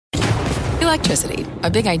electricity, a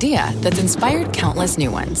big idea that's inspired countless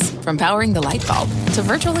new ones. From powering the light bulb to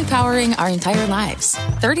virtually powering our entire lives.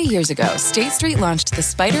 30 years ago, State Street launched the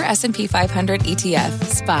SPDR S&P 500 ETF,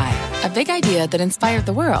 SPY. A big idea that inspired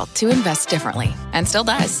the world to invest differently. And still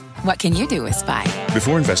does. What can you do with SPY?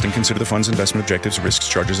 Before investing, consider the fund's investment objectives, risks,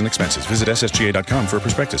 charges, and expenses. Visit ssga.com for a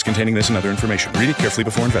prospectus containing this and other information. Read it carefully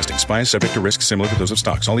before investing. SPY is subject to risks similar to those of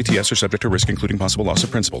stocks. All ETFs are subject to risk, including possible loss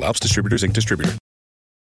of principal. Alps Distributors, Inc. Distributor.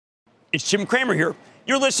 It's Jim Cramer here.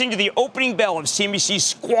 You're listening to the opening bell of CNBC's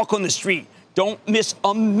Squawk on the Street. Don't miss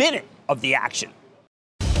a minute of the action.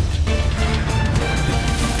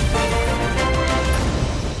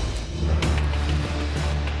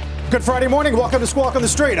 Good Friday morning. Welcome to Squawk on the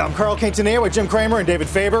Street. I'm Carl Quintanilla with Jim Cramer and David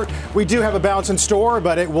Faber. We do have a bounce in store,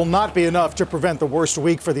 but it will not be enough to prevent the worst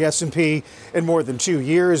week for the S&P in more than 2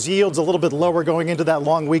 years. Yields a little bit lower going into that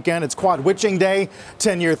long weekend. It's quad witching day,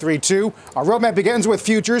 10-year 3-2. Our roadmap begins with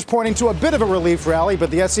futures pointing to a bit of a relief rally, but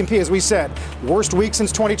the S&P, as we said, worst week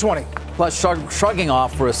since 2020. Plus, shrugging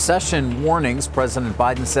off recession warnings, President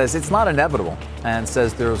Biden says it's not inevitable and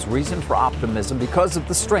says there's reason for optimism because of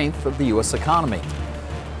the strength of the U.S. economy.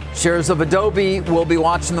 Shares of Adobe, we'll be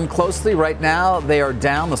watching them closely. Right now, they are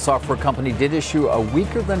down. The software company did issue a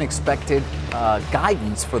weaker than expected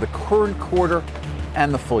guidance for the current quarter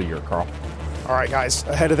and the full year, Carl. All right, guys,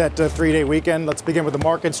 ahead of that 3-day weekend, let's begin with the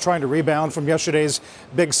markets trying to rebound from yesterday's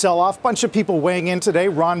big sell-off. Bunch of people weighing in today,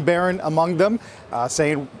 Ron Barron among them,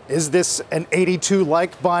 saying, is this an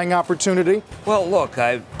 82-like buying opportunity? Well, look,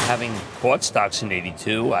 having bought stocks in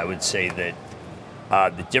 82, I would say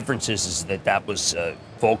that the difference is that was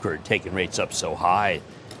Volcker had taken rates up so high.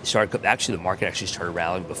 The market actually started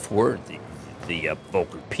rallying before the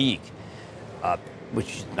Volcker peak,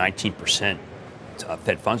 which is 19%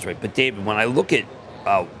 Fed funds rate. But David, when I look at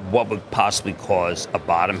what would possibly cause a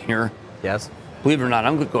bottom here, yes, believe it or not,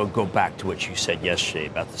 I'm going to go back to what you said yesterday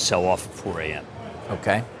about the sell-off at 4 a.m.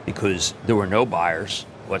 Okay. Because there were no buyers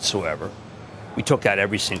whatsoever. We took out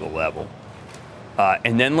every single level.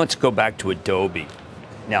 And then let's go back to Adobe.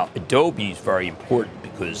 Now, Adobe is very important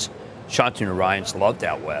because Shantanu Narayan's loved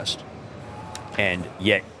out west, and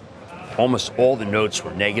yet almost all the notes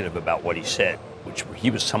were negative about what he said, which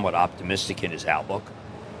he was somewhat optimistic in his outlook.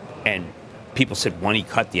 And people said when he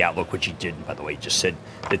cut the outlook, which he didn't, by the way, he just said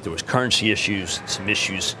that there was currency issues, some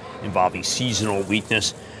issues involving seasonal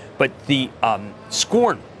weakness. But the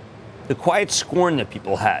scorn, the quiet scorn that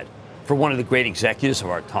people had for one of the great executives of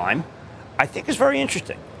our time, I think is very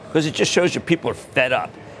interesting because it just shows you people are fed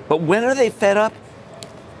up. But when are they fed up?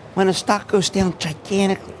 When a stock goes down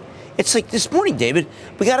gigantically. It's like this morning, David,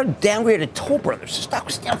 we got a downgrade at Toll Brothers. The stock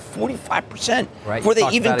was down 45% before they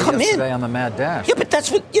even come in. On the Mad Dash. Yeah, but that's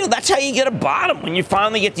that's how you get a bottom when you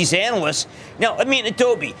finally get these analysts. Now, I mean,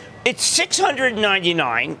 Adobe, it's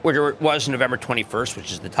 699, where it was November 21st,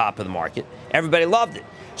 which is the top of the market. Everybody loved it.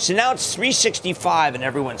 So now it's 365, and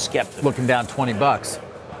everyone's skeptical. Looking down $20.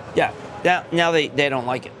 Yeah. Now they don't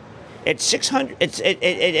like it. At 600,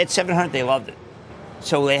 at 700, they loved it.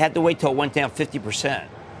 So they had to wait till it went down 50%.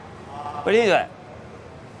 What do you think of that?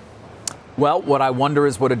 Well, what I wonder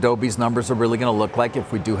is what Adobe's numbers are really going to look like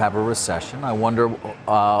if we do have a recession. I wonder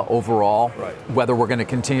overall whether we're going to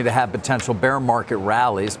continue to have potential bear market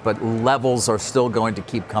rallies, but levels are still going to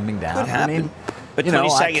keep coming down. Could happen. I mean, but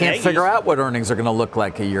I can't figure out what earnings are going to look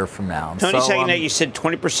like a year from now. Tony Saganay, you said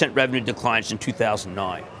 20% revenue declines in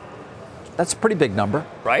 2009. That's a pretty big number,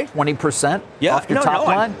 right? 20% off your top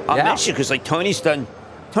line. I'll mention because Tony hasn't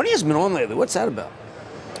been on lately. What's that about?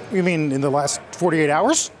 You mean in the last 48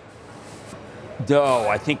 hours? No,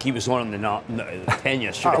 I think he was on the 10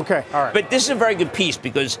 yesterday. Okay, all right. But this is a very good piece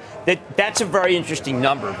because that's a very interesting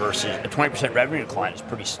number versus a 20% revenue decline is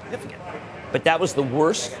pretty significant. But that was the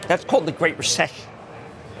worst. That's called the Great Recession.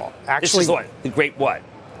 Well, actually, this is what? The Great what?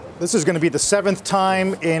 This is going to be the 7th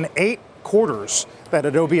time in 8 quarters that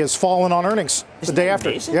Adobe has fallen on earnings. Isn't the day that after.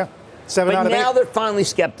 amazing? Yeah. 7 out of 8. But now they're finally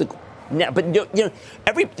skeptical. Now, but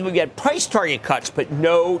we had price target cuts, but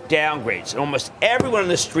no downgrades. And almost everyone on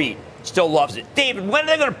the street still loves it. David, when are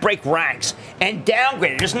they going to break ranks and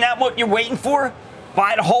downgrade it? Isn't that what you're waiting for?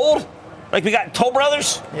 Buy to hold? Like we got Toll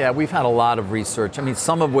Brothers? Yeah, we've had a lot of research. I mean,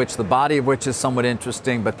 some of which, the body of which is somewhat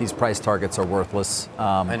interesting, but these price targets are worthless.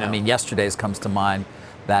 I mean, yesterday's comes to mind.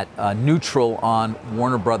 That neutral on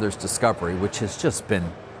Warner Brothers Discovery, which has just been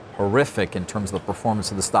horrific in terms of the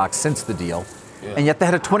performance of the stock since the deal. Yeah. And yet they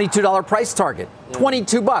had a $22 price target.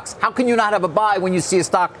 $22. How can you not have a buy when you see a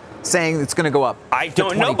stock saying it's going to go up. I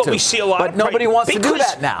don't know, but we see a lot but of nobody wants to do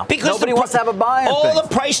that now. Because nobody wants to have a buy-in. All the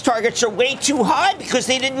price targets are way too high because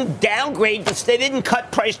they didn't downgrade. They didn't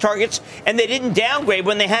cut price targets, and they didn't downgrade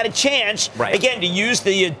when they had a chance. Right. Again, to use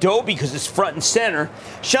the Adobe because it's front and center.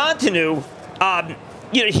 Shantanu,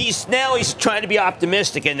 he's trying to be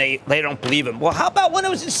optimistic, and they don't believe him. Well, how about when it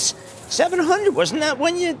was 700? Wasn't that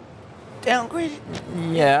when you downgraded?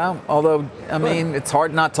 Yeah, although, I mean, it's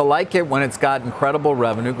hard not to like it when it's got incredible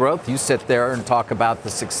revenue growth. You sit there and talk about the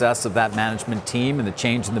success of that management team and the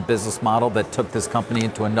change in the business model that took this company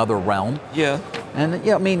into another realm. Yeah. And,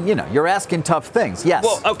 yeah, I mean, you're asking tough things. Yes.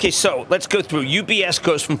 Well, okay, so let's go through. UBS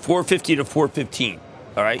goes from 450 to 415.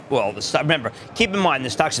 All right. Well, the stock, remember, keep in mind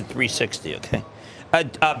the stock's at 360, okay?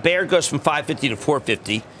 Baird goes from 550 to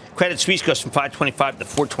 450. Credit Suisse goes from 525 to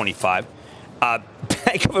 425.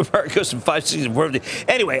 Bank of America goes from 560 to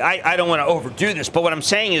 450. Anyway, I don't want to overdo this, but what I'm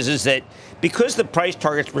saying is that because the price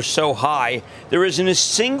targets were so high, there isn't a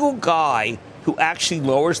single guy who actually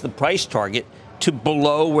lowers the price target to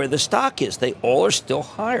below where the stock is. They all are still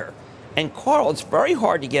higher. And, Carl, it's very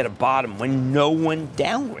hard to get a bottom when no one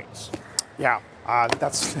downgrades. Yeah.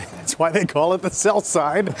 That's why they call it the sell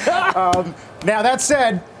side. Now, that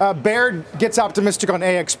said, Baird gets optimistic on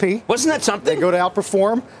AXP. Wasn't that something? They go to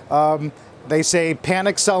outperform. They say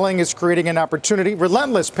panic selling is creating an opportunity,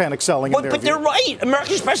 relentless panic selling. But they're right.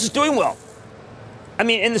 American Express is doing well. I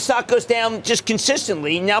mean, and the stock goes down just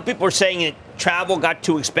consistently. Now people are saying that travel got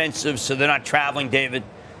too expensive, so they're not traveling, David.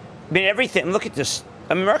 I mean, everything. Look at this.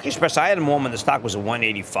 American Express, I had them on when the stock was at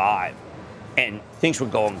 185. And things were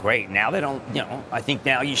going great. Now they don't, I think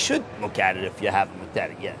now you should look at it if you haven't looked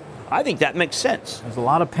at it yet. I think that makes sense. There's a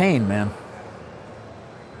lot of pain, man.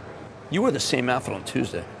 You wore the same outfit on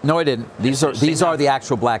Tuesday. No, I didn't. These are the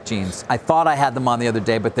actual black jeans. I thought I had them on the other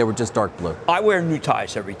day, but they were just dark blue. I wear new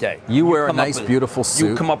ties every day. You wear a nice, beautiful suit.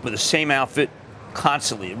 You come up with the same outfit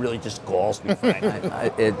constantly. It really just galls me, Frank.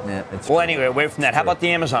 It's well, anyway, away from that, how about the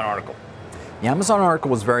Amazon article? The Amazon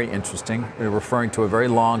article was very interesting. They're referring to a very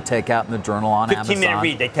long takeout in the journal on Amazon. 15-minute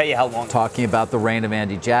read. They tell you how long. Talking about the reign of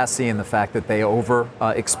Andy Jassy and the fact that they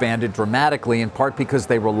expanded dramatically, in part because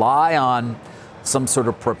they rely on some sort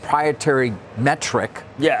of proprietary metric.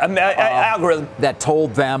 Yeah, algorithm. That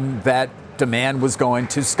told them that demand was going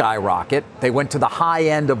to skyrocket. They went to the high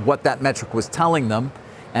end of what that metric was telling them.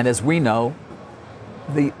 And as we know,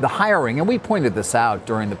 the hiring, and we pointed this out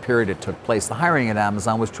during the period it took place, the hiring at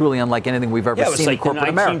Amazon was truly unlike anything we've ever seen in corporate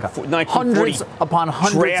America. Hundreds upon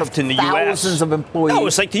hundreds of thousands of employees. No,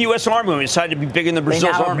 it's like the U.S. Army when we decided to be bigger than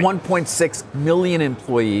Brazil's Army. They now have 1.6 million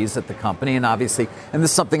employees at the company, and obviously, and this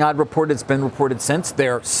is something I'd reported, it's been reported since,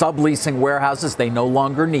 they're subleasing warehouses they no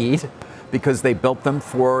longer need because they built them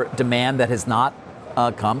for demand that has not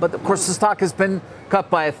come. But, of course, the stock has been cut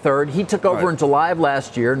by a third. He took over in July of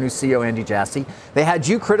last year, new CEO Andy Jassy. They had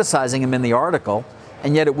you criticizing him in the article,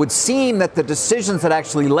 and yet it would seem that the decisions that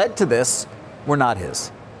actually led to this were not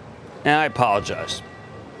his. And I apologize,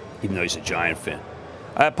 even though he's a Giant fan.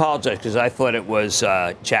 I apologize because I thought it was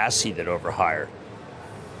Jassy that overhired.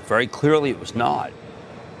 Very clearly it was not.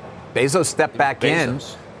 Bezos stepped back in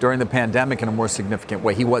during the pandemic in a more significant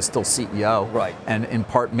way. He was still CEO. Right. And in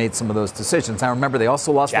part made some of those decisions. I remember they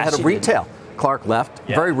also lost the head of retail. Clark left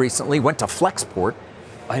very recently, went to Flexport.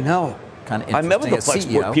 I know. Kind of interesting. I remember the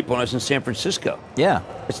Flexport CEO. people when I was in San Francisco. Yeah.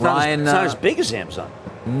 It's not as big as Amazon.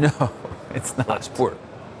 No, it's not. Flexport.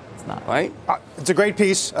 It's not. Right? It's a great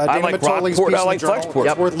piece. I like Rockport. I like Flexport.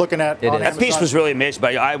 It's worth looking at. That piece was really amazing,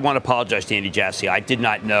 but I want to apologize to Andy Jassy. I did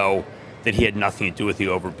not know that he had nothing to do with the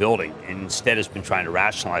overbuilding, and instead has been trying to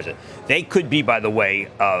rationalize it. They could be, by the way,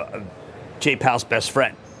 Jay Powell's best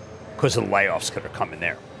friend because of the layoffs that are coming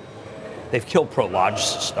there. They've killed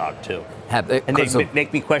Prologis' stock, too. And they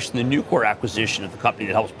make me question the Nucor acquisition of the company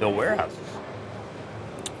that helps build warehouses.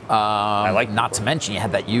 I like not to mention you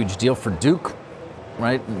had that huge deal for Duke,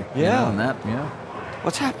 right? Yeah. And that,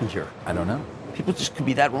 What's happened here? I don't know. People just could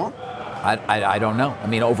be that wrong. I don't know. I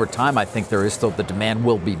mean, over time, I think there is still the demand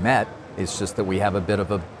will be met. It's just that we have a bit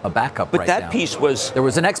of a backup right now. But that piece was... There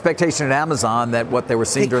was an expectation at Amazon that what they were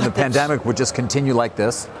seeing during the pandemic would just continue like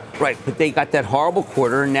this. Right, but they got that horrible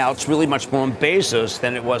quarter, and now it's really much more on Bezos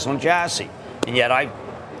than it was on Jassy. And yet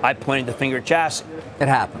I pointed the finger at Jassy. It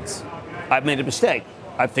happens. I made a mistake.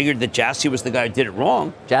 I figured that Jassy was the guy who did it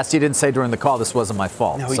wrong. Jassy didn't say during the call this wasn't my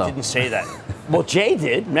fault. No, he didn't say that. Well, Jay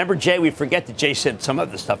did. Remember Jay? We forget that Jay said some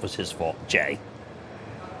of the stuff was his fault. Jay.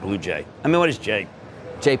 Blue Jay. I mean, what is Jay?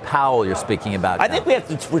 Jay Powell you're speaking about I think we have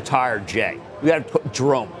to retire Jay. We got to put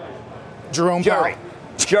Jerome Powell.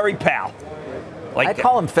 Jerry Powell. I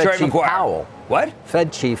call him Fed Chief Powell. What?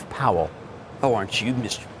 Fed Chief Powell. Oh, aren't you,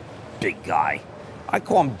 Mr. Big Guy? I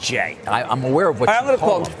call him Jay. I'm aware of what I'm going to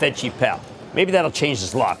call him him Fed Chief Powell. Maybe that'll change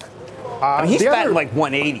his luck. He's batting like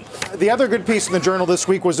 180. The other good piece in the Journal this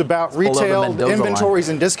week was about retail inventories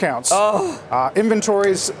and discounts.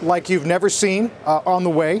 Inventories like you've never seen on the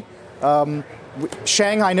way.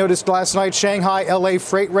 Shanghai noticed last night, Shanghai LA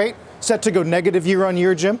freight rate set to go negative year on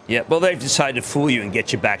year, Jim. Yeah, well, they've decided to fool you and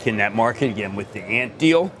get you back in that market again with the Ant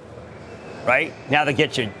deal, right? Now they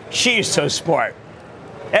get you. She is so smart.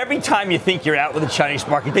 Every time you think you're out with the Chinese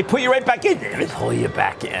market, they put you right back in there. They pull you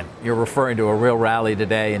back in. You're referring to a real rally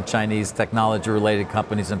today in Chinese technology-related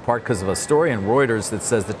companies, in part because of a story in Reuters that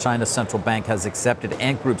says the China Central Bank has accepted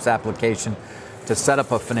Ant Group's application to set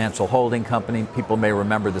up a financial holding company. People may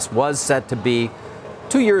remember this was set to be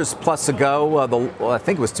 2 years plus ago. I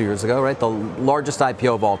think it was 2 years ago, right? The largest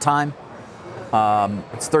IPO of all time.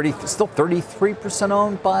 It's still 33%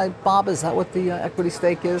 owned by Bob. Is that what the equity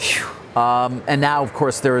stake is? And now, of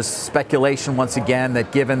course, there is speculation once again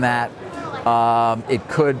that given that it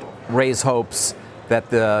could raise hopes that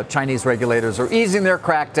the Chinese regulators are easing their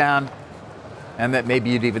crackdown and that maybe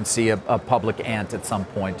you'd even see a public Ant at some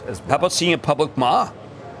point as well. How about seeing a public Ma?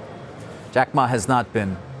 Jack Ma has not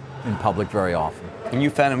been in public very often. And you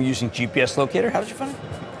found him using GPS locator? How did you find him?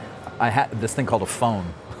 I had this thing called a phone.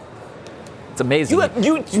 It's amazing.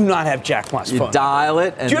 You do not have Jack Ma's phone. You dial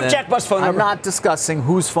it. And do you have Jack Ma's phone number? I'm not discussing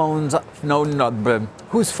whose phone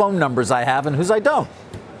numbers I have and whose I don't.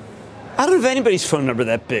 I don't have anybody's phone number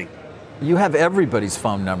that big. You have everybody's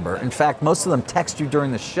phone number. In fact, most of them text you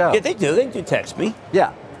during the show. Yeah, they do. They do text me.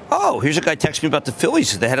 Yeah. Oh, here's a guy texting me about the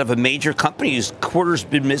Phillies. The head of a major company whose quarter's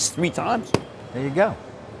been missed 3 times. There you go.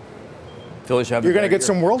 Phillies have. You're going to get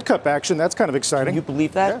some World Cup action. That's kind of exciting. Can you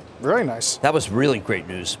believe that? Yeah, very nice. That was really great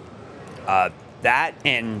news. That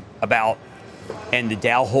and the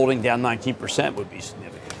Dow holding down 19% would be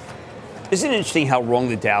significant. Isn't it interesting how wrong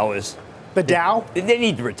the Dow is? The Dow? They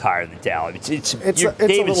need to retire the Dow. It's a David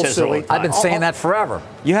little says silly. It all the time. I've been saying that forever.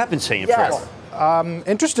 You have been saying it forever.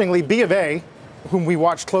 Interestingly, B of A, whom we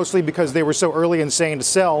watched closely because they were so early in saying to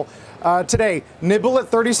sell, today, nibble at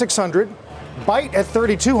 3,600, bite at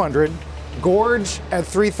 3,200, gorge at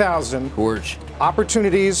 3,000. Gorge.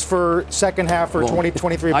 Opportunities for second half for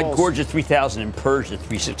 2023 I bulls. gorge at 3,000 and purge at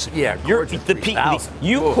 3,600. Yeah, gorge at 3,000.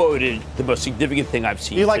 You quoted the most significant thing I've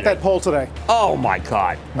seen. You like today. that poll today? Oh my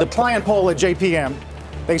God! The client poll at JPM.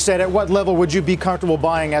 They said, at what level would you be comfortable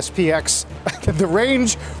buying SPX? The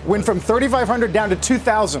range went from 3,500 down to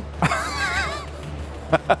 2,000.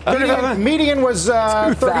 Median was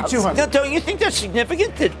 3,200. Now, don't you think that's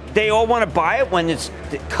significant that they all want to buy it when it's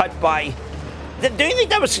cut by? Don't you think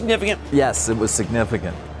that was significant? Yes, it was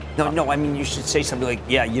significant. No. I mean, you should say something like,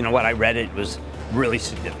 "Yeah, you know what? I read it. It was really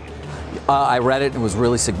significant." I read it and it was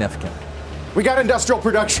really significant. We got industrial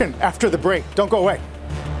production after the break. Don't go away.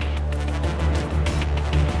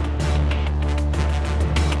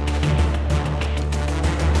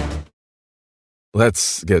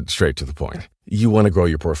 Let's get straight to the point. You want to grow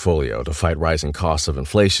your portfolio to fight rising costs of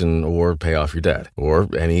inflation or pay off your debt or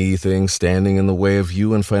anything standing in the way of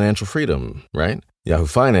you and financial freedom, right? Yahoo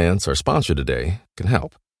Finance, our sponsor today, can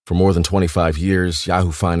help. For more than 25 years,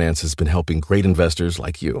 Yahoo Finance has been helping great investors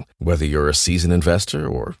like you. Whether you're a seasoned investor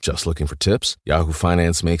or just looking for tips, Yahoo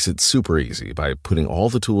Finance makes it super easy by putting all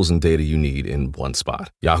the tools and data you need in one spot.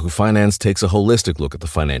 Yahoo Finance takes a holistic look at the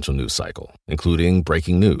financial news cycle, including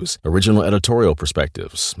breaking news, original editorial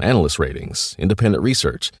perspectives, analyst ratings, independent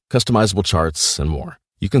research, customizable charts, and more.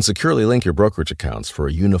 You can securely link your brokerage accounts for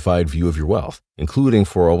a unified view of your wealth, including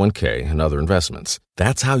 401k and other investments.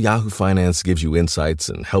 That's how Yahoo Finance gives you insights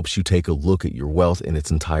and helps you take a look at your wealth in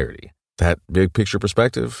its entirety. That big picture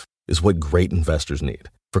perspective is what great investors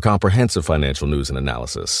need. For comprehensive financial news and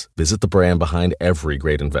analysis, visit the brand behind every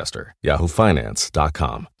great investor,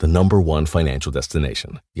 yahoofinance.com, the #1 financial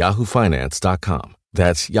destination, yahoofinance.com.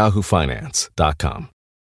 That's yahoofinance.com.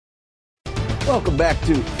 Welcome back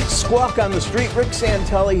to Squawk on the Street. Rick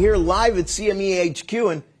Santelli here live at CME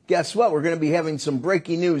HQ. And guess what? We're going to be having some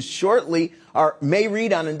breaking news shortly. Our May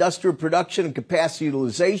read on industrial production and capacity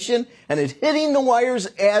utilization. And it's hitting the wires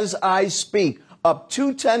as I speak. Up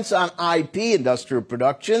 0.2 on IP industrial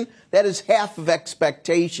production. That is half of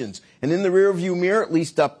expectations. And in the rearview mirror, at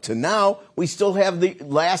least up to now, we still have the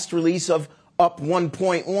last release of up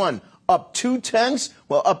 1.1. Up 0.2.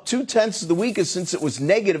 Well, up 0.2 is the weakest since it was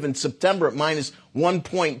negative in September at minus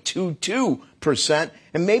 1.22%.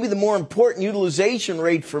 And maybe the more important utilization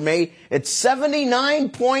rate for May at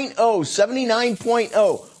 79.0.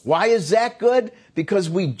 79.0. Why is that good? Because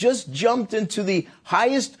we just jumped into the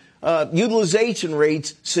highest utilization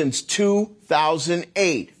rates since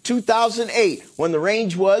 2008. 2008, when the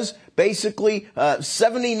range was basically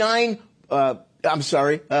 79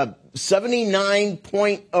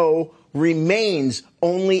 79.0 remains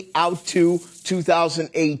only out to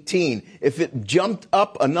 2018. If it jumped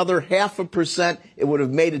up another 0.5%, it would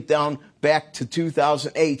have made it down back to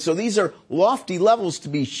 2008. So these are lofty levels, to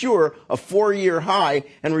be sure, a 4-year high,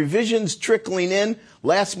 and revisions trickling in.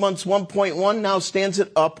 Last month's 1.1 now stands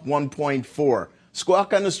at up 1.4.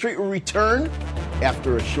 Squawk on the Street will return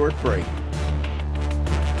after a short break.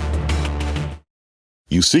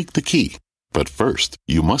 You seek the key, but first,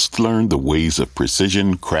 you must learn the ways of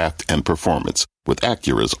precision, craft, and performance with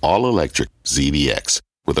Acura's all-electric ZDX.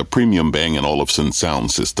 With a premium Bang & Olufsen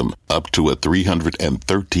sound system up to a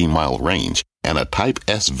 313-mile range and a Type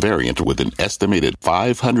S variant with an estimated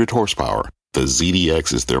 500 horsepower, the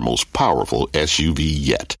ZDX is their most powerful SUV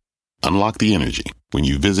yet. Unlock the energy when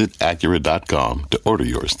you visit Acura.com to order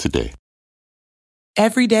yours today.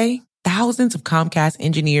 Every day, thousands of Comcast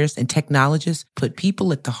engineers and technologists put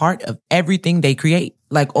people at the heart of everything they create.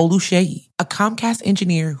 Like Oluseyi, a Comcast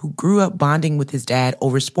engineer who grew up bonding with his dad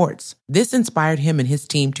over sports. This inspired him and his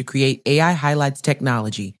team to create AI Highlights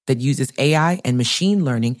technology that uses AI and machine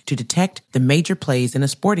learning to detect the major plays in a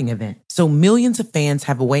sporting event. So millions of fans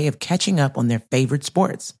have a way of catching up on their favorite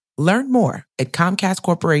sports. Learn more at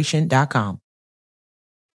ComcastCorporation.com.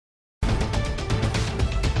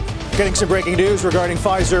 Getting some breaking news regarding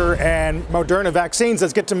Pfizer and Moderna vaccines.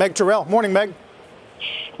 Let's get to Meg Terrell. Morning, Meg.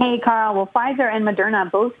 Hey, Carl. Well, Pfizer and Moderna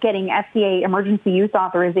both getting FDA emergency use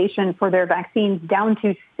authorization for their vaccines down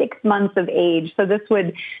to 6 months of age. So this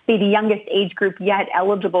would be the youngest age group yet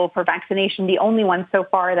eligible for vaccination, the only one so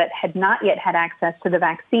far that had not yet had access to the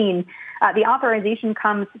vaccine. The authorization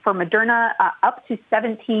comes for Moderna up to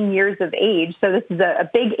 17 years of age. So this is a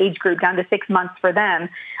big age group, down to 6 months for them.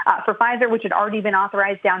 For Pfizer, which had already been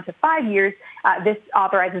authorized down to 5 years, this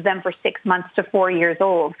authorizes them for 6 months to 4 years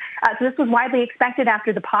old. So this was widely expected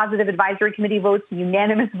after the positive advisory committee votes,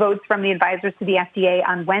 unanimous votes from the advisors to the FDA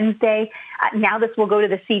on Wednesday. Now this will go to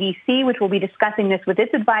the CDC, which will be discussing this with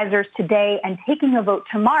its advisors today and taking a vote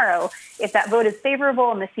tomorrow. If that vote is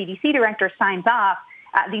favorable and the CDC director signs off,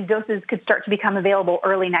 these doses could start to become available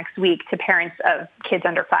early next week to parents of kids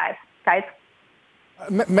under 5. Guys?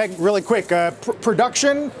 Meg, really quick,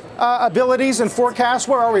 production abilities and forecasts,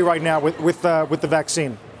 where are we right now with the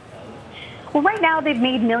vaccine? Well, right now they've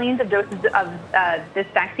made millions of doses of this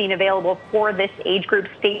vaccine available for this age group.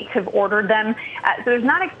 States have ordered them. So there's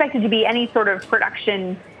not expected to be any sort of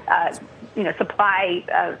production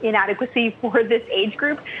supply inadequacy for this age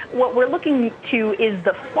group. What we're looking to is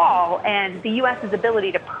the fall and the U.S.'s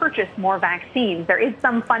ability to purchase more vaccines. There is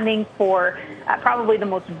some funding for probably the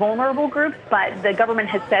most vulnerable groups, but the government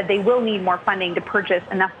has said they will need more funding to purchase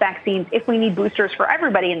enough vaccines if we need boosters for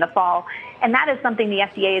everybody in the fall. And that is something the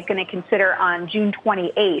FDA is going to consider on June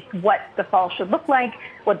 28th, what the fall should look like,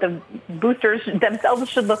 what the boosters themselves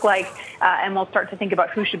should look like, and we'll start to think about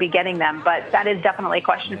who should be getting them. But that is definitely a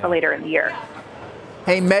question for later in the year.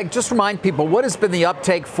 Hey, Meg, just remind people, what has been the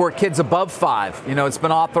uptake for kids above 5? You know, it's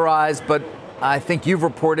been authorized, but I think you've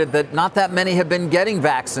reported that not that many have been getting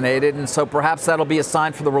vaccinated, and so perhaps that'll be a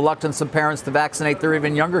sign for the reluctance of parents to vaccinate their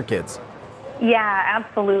even younger kids. Yeah,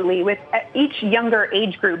 absolutely. With each younger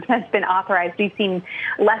age group that's been authorized, we've seen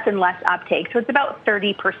less and less uptake. So it's about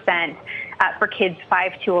 30% for kids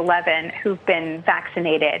 5 to 11 who've been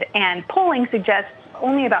vaccinated. And polling suggests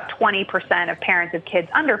only about 20% of parents of kids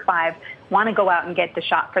under 5 want to go out and get the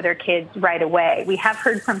shot for their kids right away. We have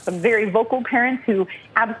heard from some very vocal parents who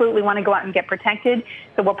absolutely want to go out and get protected.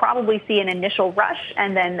 So we'll probably see an initial rush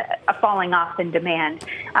and then a falling off in demand.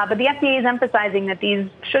 But the FDA is emphasizing that these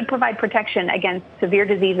should provide protection against severe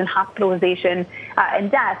disease and hospitalization and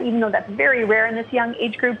death. Even though that's very rare in this young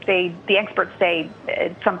age group, the experts say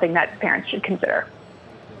it's something that parents should consider.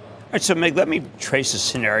 All right, so Meg, let me trace a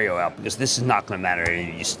scenario out because this is not going to matter to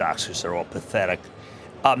any of these stocks because they're all pathetic.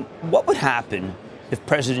 What would happen if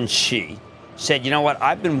President Xi said, you know what,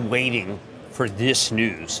 I've been waiting for this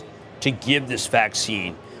news to give this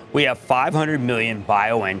vaccine. We have 500 million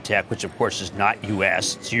BioNTech, which of course is not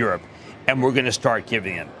U.S., it's Europe, and we're going to start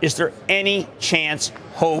giving them. Is there any chance,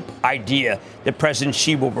 hope, idea that President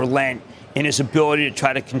Xi will relent in his ability to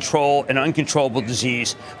try to control an uncontrollable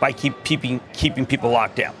disease by keeping people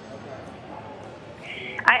locked down?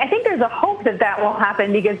 I think there's a hope that that will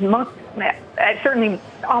happen because certainly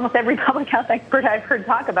almost every public health expert I've heard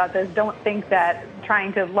talk about this don't think that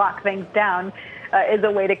trying to lock things down is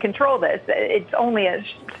a way to control this. It's only a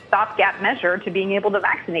stopgap measure to being able to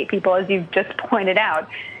vaccinate people, as you've just pointed out.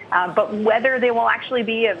 But whether there will actually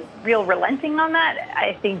be a real relenting on that,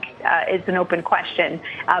 I think is an open question.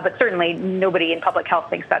 But certainly nobody in public health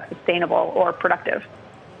thinks that's sustainable or productive.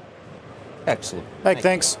 Excellent. Meg,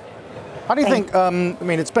 thanks. How do you think,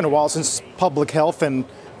 it's been a while since public health and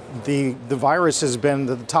the virus has been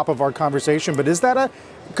at the top of our conversation, but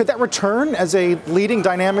could that return as a leading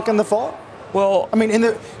dynamic in the fall? Well,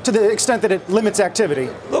 to the extent that it limits activity.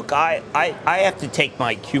 Look, I have to take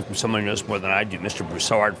my cue from someone who knows more than I do, Mr.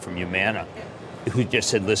 Broussard from Humana, who just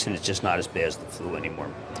said, listen, it's just not as bad as the flu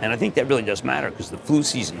anymore. And I think that really does matter because the flu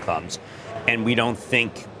season comes and we don't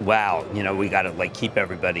think, wow, we got to keep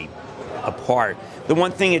everybody apart. The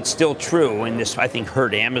one thing that's still true, and this I think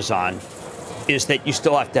hurt Amazon, is that you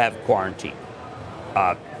still have to have quarantine.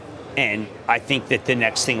 And I think that the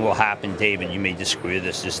next thing will happen, David, you may disagree with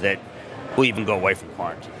this, is that we'll even go away from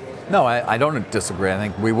quarantine. No, I don't disagree. I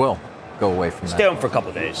think we will go away from that. Stay home for a couple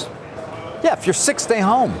of days. Yeah, if you're sick, stay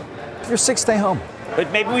home. Stay home.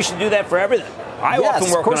 But maybe we should do that for everything. I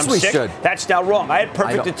often work when I'm sick. Should. That's now wrong. I had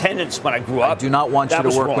perfect attendance when I grew up. I do not want you to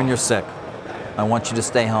work wrong. when you're sick. I want you to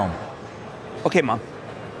stay home. Okay, Mom.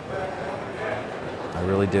 I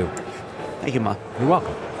really do. Thank you, Mom. You're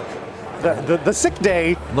welcome. The sick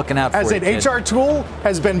day looking out for as an HR tool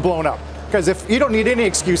has been blown up. Because if you don't need any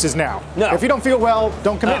excuses now. No. If you don't feel well,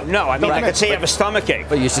 don't commit. No, I could say you have a stomach ache.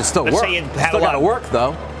 But you should still work. Say you still got to work,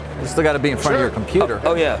 though. You still got to be in front of your computer.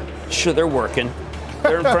 Oh, yeah. Sure, they're working.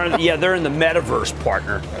 They're in front of they're in the metaverse,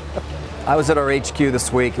 partner. I was at our HQ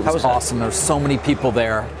this week. It was awesome. There were so many people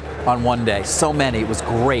there on one day. So many. It was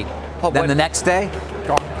great. Then the next day,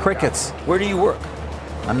 crickets. Where do you work?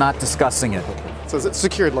 I'm not discussing it. So it's a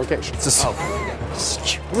secured location.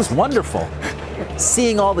 It was wonderful.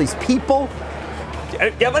 Seeing all these people.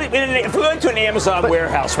 If we went to an Amazon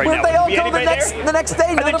warehouse right now, they all would go the next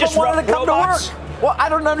day? None of them wanted to come to work. Well, I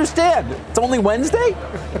don't understand. It's only Wednesday?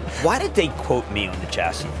 Why did they quote me on the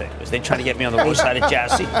Jassy thing? Was they trying to get me on the wrong side of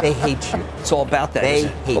Jassy? They hate you. It's all about that. They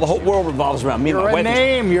hate the whole world revolves around me. You're a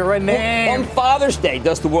name. You're a name. On Father's Day,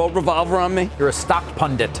 does the world revolve around me? You're a stock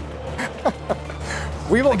pundit.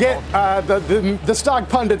 We will get the stock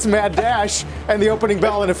pundits mad dash and the opening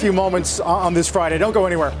bell in a few moments on this Friday. Don't go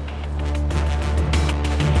anywhere.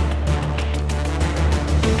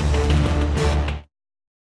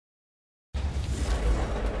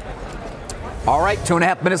 All right,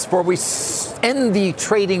 2.5 minutes before we end the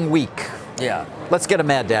trading week. Yeah. Let's get a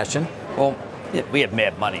mad dash in. Well, we have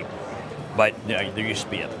Mad Money, but there used to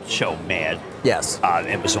be a show, Mad. Yes.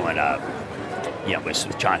 It was on,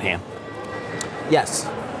 with John Hamm. Yes.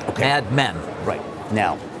 Okay. Mad Men. Right.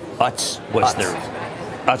 Now, Utz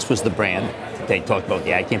was the brand. They talked about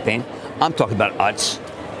the ad campaign. I'm talking about Utz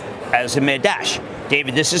as a mad dash.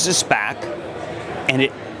 David, this is a SPAC, and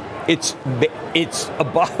it's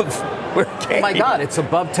above where it came. Oh my God, it's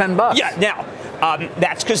above $10. Yeah. Now,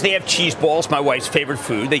 that's because they have cheese balls, my wife's favorite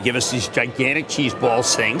food. They give us these gigantic cheese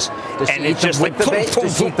balls things, and it's just like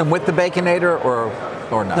Does she eat them with the Baconator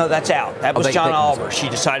or not? No, that's out. That was John Oliver. She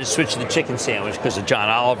decided to switch to the chicken sandwich because of John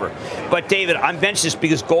Oliver. But David, I'm mentioning this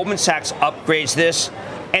because Goldman Sachs upgrades this,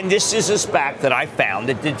 and this is a SPAC that I found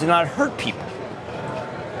that did not hurt people.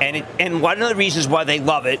 And one of the reasons why they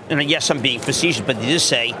love it, and yes, I'm being facetious, but they just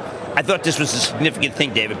say, I thought this was a significant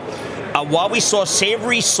thing, David. While we saw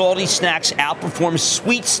savory, salty snacks outperform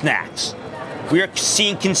sweet snacks, we are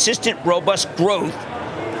seeing consistent, robust growth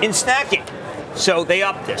in snacking. So they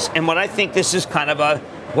upped this. And what I think this is kind of a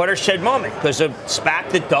watershed moment because of SPAC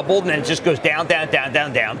that doubled and then it just goes down, down, down,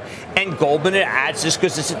 down, down. And Goldman adds this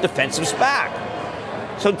because it's a defensive SPAC.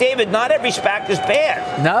 So, David, not every SPAC is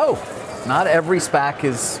bad. No, not every SPAC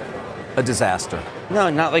is a disaster. No,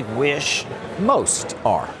 not like Wish. Most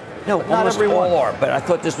are. No, but not everyone. All are. But I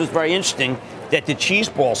thought this was very interesting that the cheese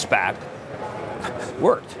ball SPAC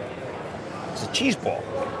worked. It's a cheese ball.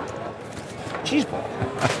 Cheese ball.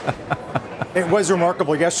 It was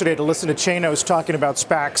remarkable yesterday to listen to Chanos talking about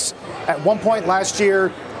SPACs. At one point last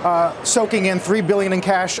year, soaking in $3 billion in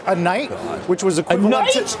cash a night, which was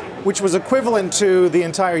equivalent to the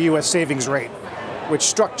entire U.S. savings rate, which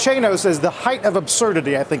struck Chanos as the height of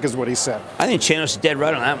absurdity, I think is what he said. I think Chanos is dead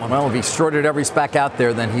right on that one. Well, if he shorted every SPAC out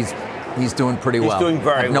there, then he's doing pretty well. He's doing very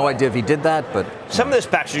well. I have no idea if he did that, but... Some of the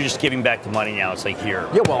SPACs are just giving back the money now. It's like here.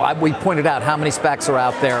 Yeah, well, we pointed out how many SPACs are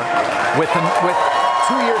out there with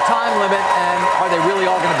 2-year time limit, and are they really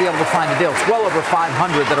all going to be able to find a deal? It's well over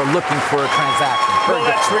 500 that are looking for a transaction. Well,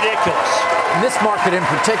 that's ridiculous. In this market in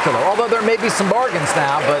particular, although there may be some bargains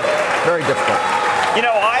now, but very difficult. You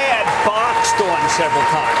know, I had Boxed on several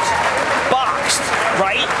times. Boxed,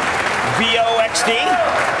 right? BOXD.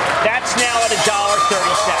 That's now at $1.37.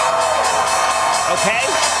 Okay?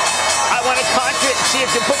 I want to see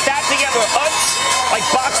if you put that together. Utz, like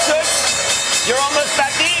Boxed Utz, you're almost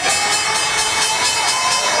back even.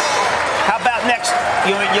 How about next?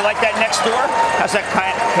 You like that next door? How's that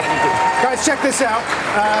kind of Guys, check this out.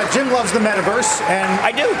 Jim loves the metaverse, and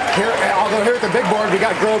I do. Although here at the big board, we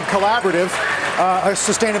got Grove Collaborative, a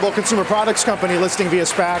sustainable consumer products company listing via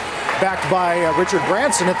SPAC, backed by Richard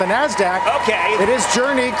Branson at the Nasdaq. Okay. It is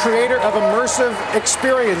Journey, creator of immersive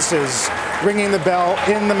experiences, ringing the bell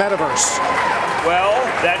in the metaverse. Well,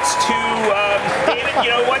 that's two. David,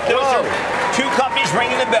 you know what? Those are two companies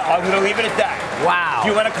ringing the bell. I'm going to leave it at that. Wow. Do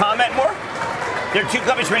you want to comment more? There are two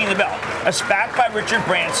companies ringing the bell. A SPAC by Richard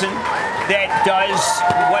Branson that does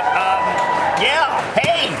what?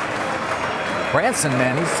 Hey. Branson,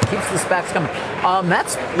 man, he keeps the SPACs coming.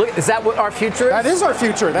 Is that what our future is? That is our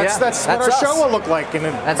future. That's what our show will look like.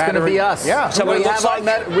 That's going to be us. Yeah. So we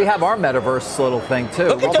have our metaverse little thing too.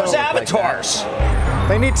 Look at those avatars.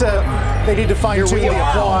 They need to fine tune the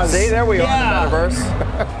applause. See, there we are in the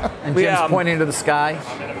metaverse. And Jim's pointing to the sky.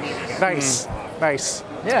 Nice.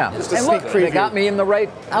 Yeah. Just a and sneak look, preview. they got me in the right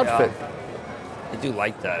outfit. I do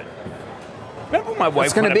like that. Remember my wife?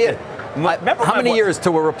 It's going to be it. How many years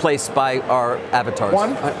till we're replaced by our avatars?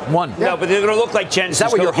 One. No, but they're going to look like Jensen's. Is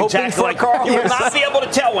that what you're hoping for, Carl? You will not be able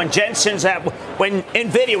to tell when Jensen's when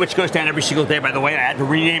NVIDIA, which goes down every single day, by the way, I had to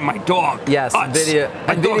rename my dog. Yes, Utz. NVIDIA.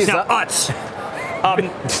 My dog's now Utz. But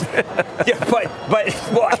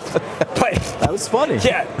that was funny.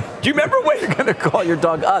 Yeah. Do you remember when you're going to call your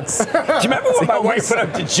dog Utz? Do you remember when my wife went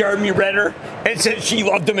up to Jeremy Renner and said she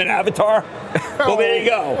loved him in Avatar? Well, there you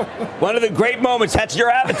go. One of the great moments. That's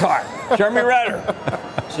your Avatar, Jeremy Renner.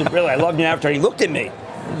 She said, "Really, I loved you in Avatar." He looked at me.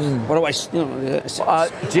 What do I?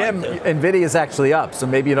 Jim, NVIDIA is actually up, so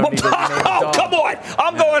maybe you don't need to rename the dog. Come on!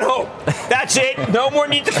 I'm going home. That's it. No more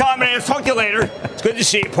need to comment. I'll talk to you later. It's good to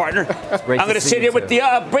see you, partner. I'm going to sit here with the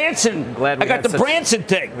Branson. I got the Branson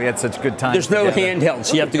thing. We had such good time. There's no handheld,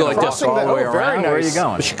 so you have to go like this all the way around. Where are you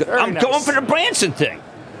going? I'm going for the Branson thing.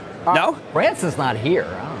 No? Branson's not here.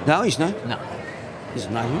 No, he's not. No. He's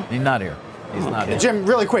not here? He's not here. He's not here. Jim,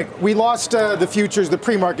 really quick, we lost the futures, the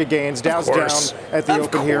pre-market gains. Dow's down at the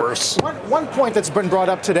open here. One point that's been brought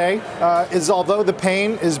up today is although the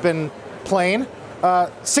pain has been plain,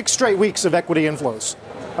 6 straight weeks of equity inflows.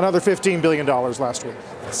 Another $15 billion last week.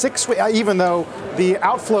 6 weeks, even though the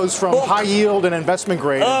outflows from high yield and investment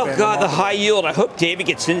grade. Oh, God, the high yield. I hope David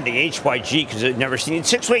gets into the HYG because I've never seen it.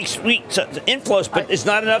 6 weeks inflows, but it's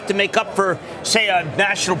not enough to make up for, say, a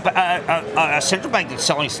national central bank that's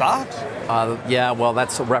selling stocks. Yeah, well,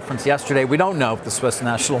 that's a reference yesterday. We don't know if the Swiss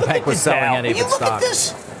National Bank was selling any of its stocks. Look at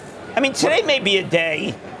this. I mean, today may be a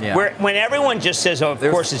day where when everyone just says, "Oh, of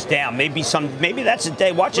course it's down." Maybe that's a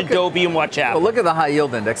day. Watch Adobe and watch Apple. Well, look at the high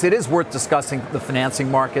yield index. It is worth discussing the financing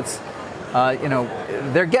markets.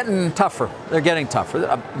 They're getting tougher. They're getting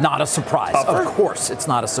tougher. Not a surprise. Tougher? Of course, it's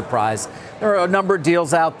not a surprise. There are a number of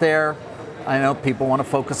deals out there. I know people want to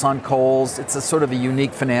focus on Kohl's. It's a sort of a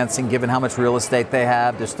unique financing given how much real estate they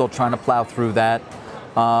have. They're still trying to plow through that.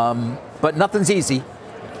 But nothing's easy.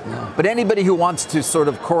 No. But anybody who wants to sort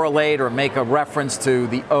of correlate or make a reference to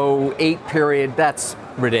the 2008 period, that's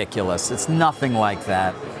ridiculous. It's nothing like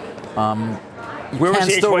that. Where can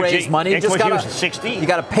was still HYG? raise money. HYG Just gotta, was 16. You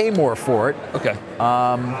got to pay more for it. Okay.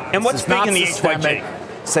 And what's big in the HYG?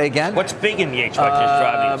 Say again? What's big in the HYG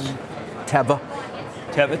driving? Teva,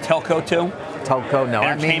 Telco too? Telco, no.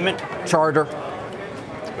 Entertainment? Charter.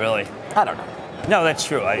 Really? I don't know. No, that's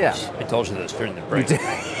true. I told you this during the break.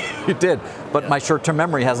 You did, but my short-term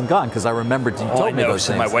memory hasn't gone because I remembered you told me those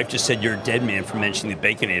things. My wife just said you're a dead man for mentioning the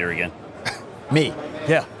Baconator again. Me?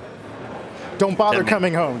 Yeah. Don't bother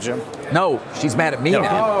coming home, Jim. No, she's mad at me now.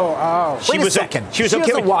 Oh. Wait a second. She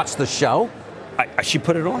doesn't watch the show. She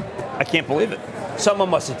put it on. I can't believe it.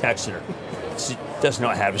 Someone must have texted her. She doesn't know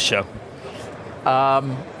I have a show.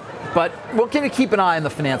 But we're going to keep an eye on the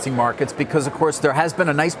financing markets because, of course, there has been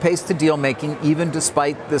a nice pace to deal making, even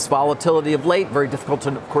despite this volatility of late. Very difficult to,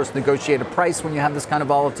 of course, negotiate a price when you have this kind of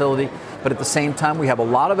volatility. But at the same time, we have a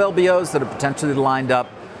lot of LBOs that are potentially lined up.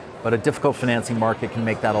 But a difficult financing market can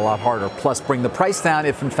make that a lot harder. Plus, bring the price down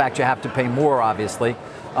if, in fact, you have to pay more, obviously.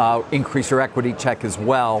 Increase your equity check as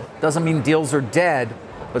well. Doesn't mean deals are dead,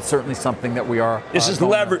 but certainly something that we are. This is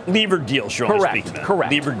levered deals, you're only speaking about.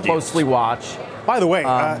 Correct. Levered deals. Closely watch. By the way,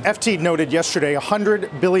 FT noted yesterday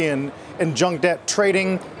 $100 billion in junk debt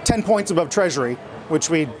trading 10 points above Treasury, which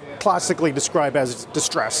we classically describe as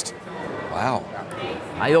distressed. Wow.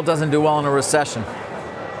 High yield doesn't do well in a recession.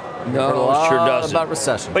 No, it sure doesn't. About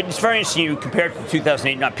recession. But it's very interesting you compare it to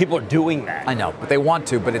 2008. Now, people are doing that. I know, but they want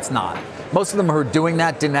to, but it's not. Most of them who are doing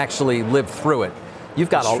that didn't actually live through it. You've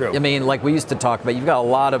got, I mean, like we used to talk about, you've got a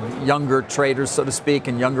lot of younger traders, so to speak,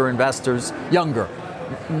 and younger investors, younger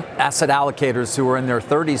asset allocators who are in their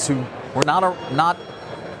 30s who were not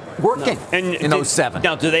working in 07.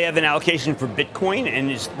 Now, do they have an allocation for Bitcoin?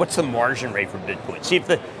 And what's the margin rate for Bitcoin? See,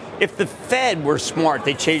 if the Fed were smart,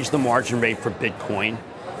 they'd change the margin rate for Bitcoin.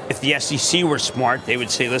 If the SEC were smart, they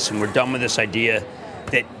would say, listen, we're done with this idea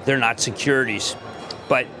that they're not securities.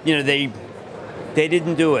 But, they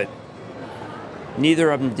didn't do it.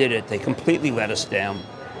 Neither of them did it. They completely let us down.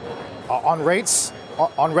 On rates?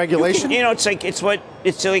 On regulation? It's like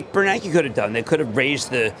Bernanke could have done. They could have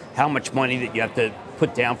raised how much money that you have to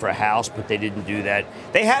put down for a house, but they didn't do that.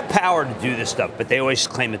 They have power to do this stuff, but they always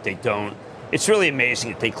claim that they don't. It's really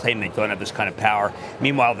amazing that they claim they don't have this kind of power.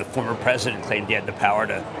 Meanwhile, the former president claimed he had the power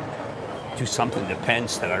to do something to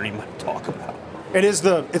Pence that I don't even want to talk about. It's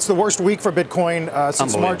the worst week for Bitcoin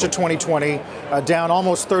since March of 2020, down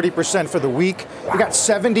almost 30% for the week. Wow. We got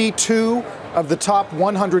 72 of the top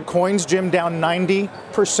 100 coins, Jim, down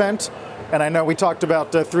 90%. And I know we talked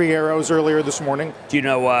about Three Arrows earlier this morning. Do you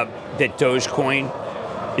know that Dogecoin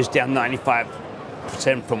is down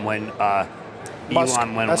 95% from when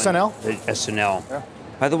Elon went SNL? On SNL. Yeah.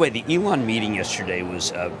 By the way, the Elon meeting yesterday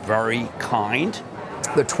was very kind.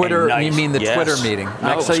 The Twitter, nice. You mean the Yes. Twitter meeting? No,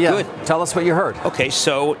 Actually, it was yeah. good. Tell us what you heard. Okay,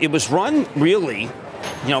 so it was run really,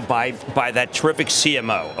 by that terrific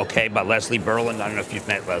CMO, okay, by Leslie Berland. I don't know if you've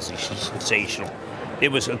met Leslie. She's sensational.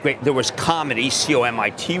 It was there was comedy,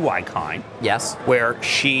 COMITY kind. Yes. Where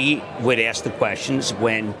she would ask the questions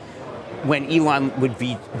when Elon would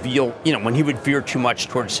when he would veer too much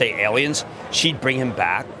towards, say, aliens, she'd bring him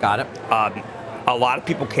back. Got it. A lot of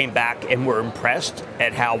people came back and were impressed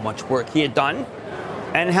at how much work he had done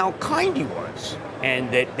and how kind he was.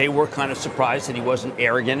 And that they were kind of surprised that he wasn't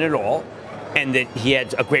arrogant at all and that he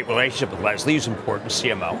had a great relationship with Leslie, who's important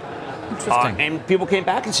CMO. Interesting. And people came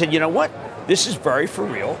back and said, you know what? This is very for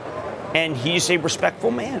real. And he's a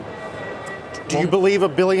respectful man. Do you believe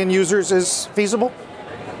 1 billion users is feasible?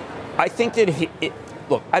 I think that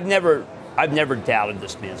look, I've never doubted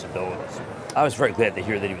this man's abilities. I was very glad to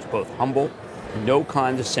hear that he was both humble, no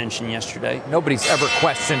condescension yesterday. Nobody's ever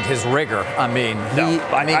questioned his rigor. I mean,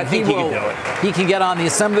 I think he can do it. He can get on the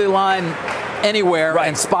assembly line anywhere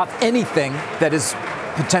and spot anything that is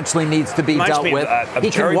potentially needs to be dealt with. He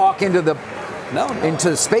can walk into into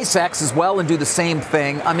SpaceX as well and do the same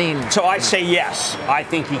thing. I mean, so I say yes. I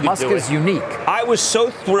think he can Musk do it. is unique. I was so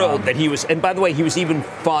thrilled that he was, and by the way, he was even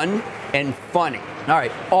fun and funny. All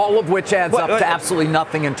right, all of which adds up to absolutely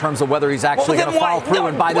nothing in terms of whether he's actually going to follow through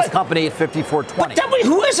and buy this company at 54.20. But tell me,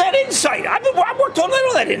 who has that insight? I worked on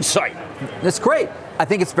that insight. That's great. I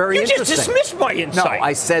think it's very interesting. You just dismissed my insight. No,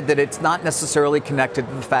 I said that it's not necessarily connected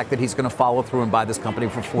to the fact that he's going to follow thugh and buy this company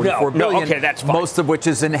for $44 billion. No, okay, that's fine. Most of which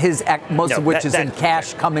is in in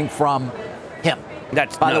cash coming from him.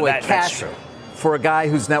 By the way, cash for a guy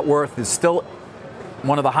whose net worth is still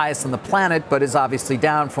one of the highest on the planet, but is obviously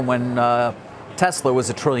down from when Tesla was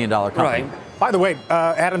 $1 trillion company. Right. By the way,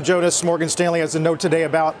 Adam Jonas, Morgan Stanley, has a note today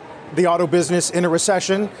about the auto business in a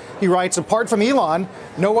recession. He writes, apart from Elon,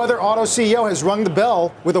 no other auto CEO has rung the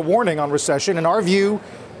bell with a warning on recession. In our view,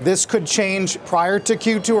 this could change prior to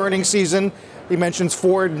Q2 earnings season. He mentions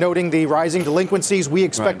Ford, noting the rising delinquencies. We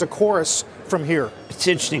expect a chorus from here. It's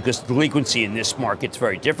interesting because delinquency in this market is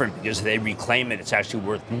very different because they reclaim it. It's actually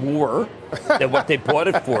worth more than what they bought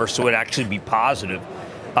it for, so it actually be positive.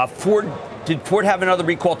 Did Ford have another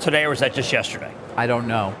recall today, or was that just yesterday? I don't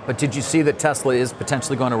know. But did you see that Tesla is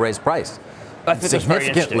potentially going to raise price? I think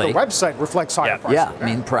Significantly. The website reflects higher prices. Yeah, I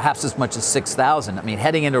mean, perhaps as much as 6,000. I mean,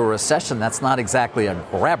 heading into a recession, that's not exactly a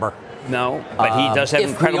grabber. No, but he does have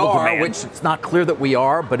incredible demand. Which it's not clear that we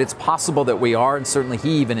are, but it's possible that we are, and certainly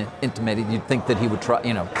he even intimated you'd think that he would try,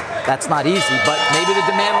 that's not easy, but maybe the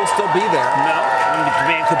demand will still be there. No, I mean, the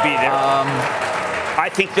demand could be there. I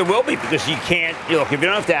think there will be because you can't, look, if you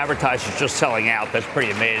don't have to advertise, you're just selling out. That's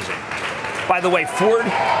pretty amazing. By the way, Ford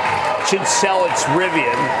should sell its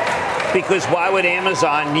Rivian because why would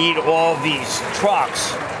Amazon need all these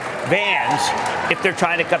trucks, vans, if they're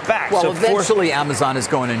trying to cut back? Well, so eventually Amazon is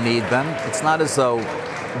going to need them. It's not as though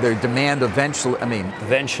their demand eventually,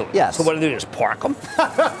 Eventually. Yes. So what do they do, just park them?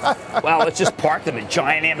 Well, let's just park them in a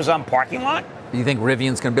giant Amazon parking lot? Do you think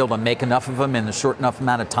Rivian's going to be able to make enough of them in a short enough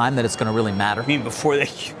amount of time that it's going to really matter? I mean, before they...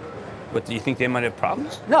 But do you think they might have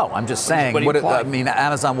problems? No, I'm just saying.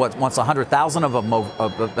 Amazon wants 100,000 of them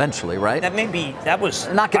eventually, right? That may be... That was...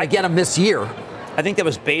 They're not going to get them this year. I think that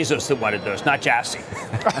was Bezos that wanted those, not Jassy.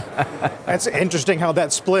 That's interesting how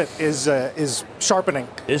that split is sharpening.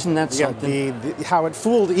 Isn't that something? How it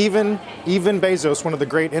fooled even Bezos, one of the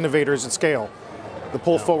great innovators at scale. The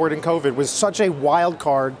pull forward in COVID was such a wild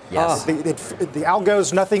card. Yes. The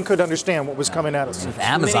algos, nothing could understand what was coming at us. If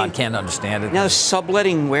Amazon can't understand it. Now,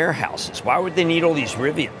 subletting warehouses. Why would they need all these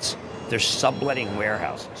Rivians? they're subletting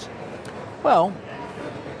warehouses? Well,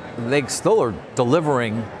 they still are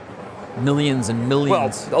delivering millions and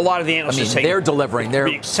millions. Well, a lot of the analysts are saying they're delivering.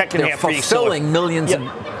 They're fulfilling millions. Yeah.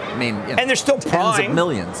 And they're still prime. Tens of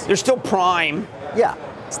millions. They're still prime. Yeah.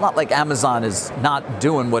 It's not like Amazon is not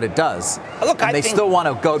doing what it does. Look, and they still want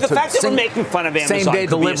to go the to fact that we're making fun of Amazon same-day could be a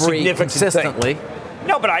delivery significant consistently. thing.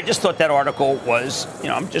 No, but I just thought that article was,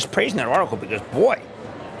 I'm just praising that article because, boy,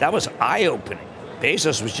 that was eye-opening.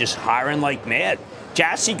 Bezos was just hiring like mad.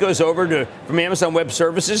 Jassy goes over from Amazon Web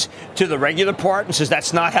Services to the regular part and says,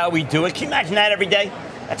 that's not how we do it. Can you imagine that every day?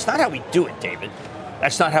 That's not how we do it, David.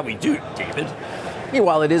 That's not how we do it, David.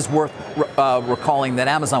 Meanwhile, it is worth recalling that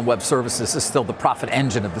Amazon Web Services is still the profit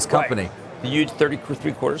engine of this company. Right. The huge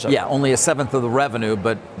 33/4 of it. Yeah, only a seventh of the revenue,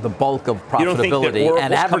 but the bulk of profitability. You don't think that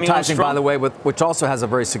and advertising, by the way, which also has a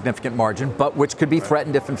very significant margin, but which could be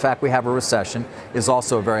threatened if, in fact, we have a recession, is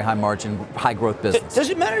also a very high margin, high growth business. Does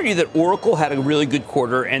it matter to you that Oracle had a really good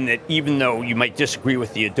quarter and that even though you might disagree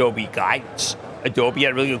with the Adobe guidance, Adobe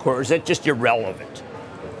had a really good quarter? Is that just irrelevant?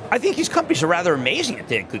 I think these companies are rather amazing if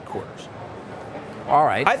they had good quarters. All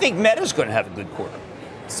right. I think Meta's going to have a good quarter.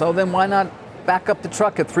 So then why not back up the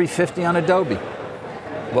truck at 350 on Adobe?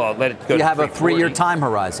 Well, let it go. You have a 3-year time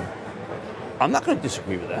horizon. I'm not going to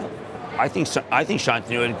disagree with that. I think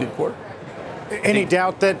Shantanu had a good quarter. Any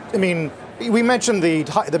doubt that, we mentioned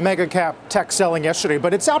the mega cap tech selling yesterday,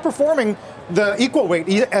 but it's outperforming the equal weight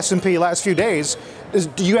S&P last few days.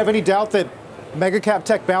 Do you have any doubt that mega cap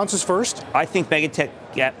tech bounces first? I think mega tech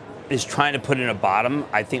is trying to put in a bottom.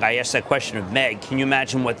 I think I asked that question of Meg. Can you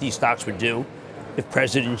imagine what these stocks would do if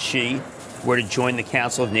President Xi were to join the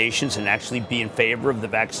Council of Nations and actually be in favor of the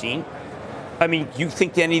vaccine? You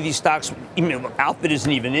think that any of these stocks, Alphabet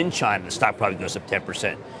isn't even in China, the stock probably goes up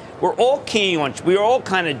 10%. We're all keying on,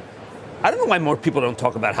 I don't know why more people don't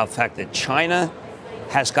talk about how the fact that China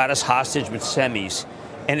has got us hostage with semis,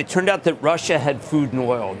 and it turned out that Russia had food and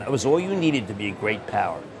oil, and that was all you needed to be a great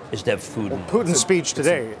power, is to have food and oil. Putin's speech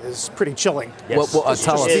today is pretty chilling. Yes.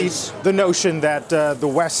 Tell us. The notion that the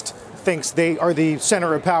West thinks they are the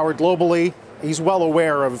center of power globally. He's well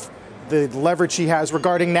aware of the leverage he has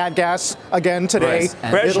regarding nat gas again today.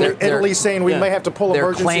 Italy's saying we may have to pull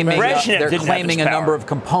emergency measures. They're claiming a number of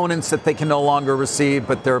components that they can no longer receive,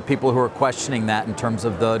 but there are people who are questioning that in terms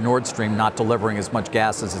of the Nord Stream not delivering as much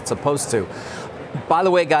gas as it's supposed to. By the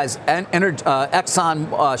way, guys,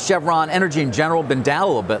 Exxon, Chevron, energy in general, been down a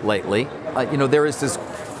little bit lately. There is this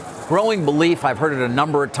growing belief, I've heard it a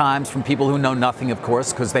number of times from people who know nothing, of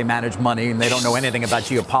course, because they manage money and they don't know anything about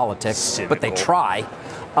geopolitics, but they try.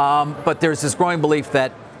 But there's this growing belief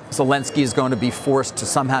that Zelensky is going to be forced to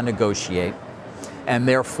somehow negotiate, and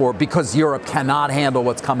therefore, because Europe cannot handle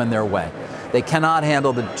what's coming their way. They cannot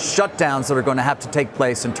handle the shutdowns that are going to have to take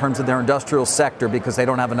place in terms of their industrial sector because they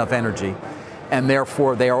don't have enough energy. And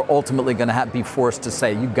therefore, they are ultimately going to be forced to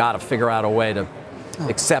say, you've got to figure out a way to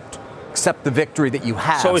accept the victory that you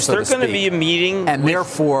have. So is there going to be a meeting? And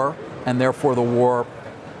therefore, the war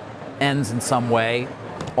ends in some way.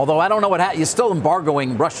 Although I don't know what you're still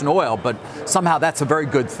embargoing Russian oil, but somehow that's a very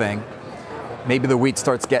good thing. Maybe the wheat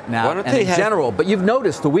starts getting out. And in general, but you've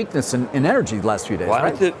noticed the weakness in energy the last few days,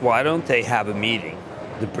 right? Why don't they have a meeting,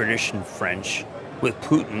 the British and French, with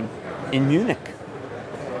Putin in Munich,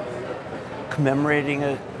 commemorating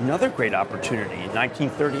another great opportunity in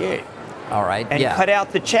 1938? All right. And cut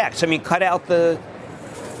out the checks. Cut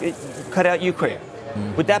out Ukraine.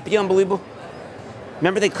 Would that be unbelievable?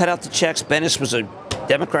 Remember they cut out the checks. Bennis was a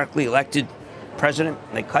democratically elected president.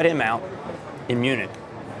 They cut him out in Munich.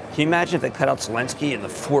 Can you imagine if they cut out Zelensky in the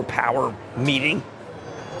 4-power meeting?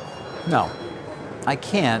 No, I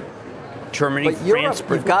can't. Germany, but Europe, France,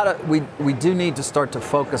 you've got to. We do need to start to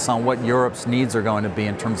focus on what Europe's needs are going to be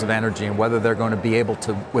in terms of energy and whether they're going to be able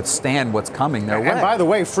to withstand what's coming their way. And by the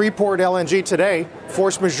way, Freeport LNG today,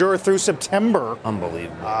 force majeure through September.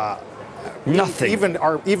 Unbelievable. Nothing.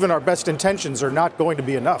 Even our best intentions are not going to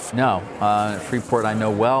be enough. No. Freeport I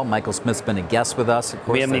know well. Michael Smith's been a guest with us. Of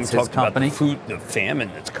course, we haven't even talked about the famine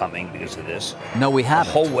that's coming because of this. No, we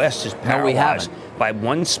haven't. The whole West is paralyzed by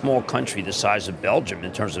one small country the size of Belgium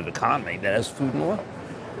in terms of economy that has food and oil.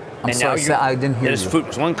 I'm sorry, I didn't hear you. Food.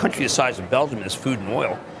 There's one country the size of Belgium that has food and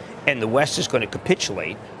oil, and the West is going to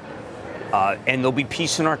capitulate, and there'll be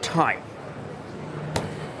peace in our time.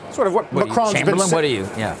 Sort of what Macron's been saying. What are you?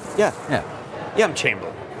 Yeah, I'm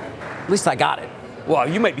Chamberlain. At least I got it. Well,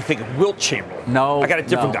 you might be thinking Wilt Chamberlain. No, I got a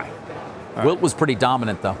different guy. Wilt was pretty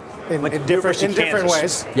dominant, though. In different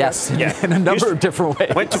ways. Yes, in a number of different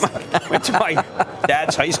ways. Went to my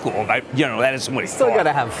dad's high school. That is what he still thought. Got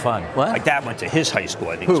to have fun. What? My dad went to his high school.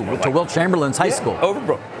 I think. Who? To Wilt Chamberlain's high school.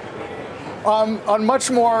 Overbrook. On much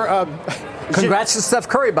more. Congrats to Steph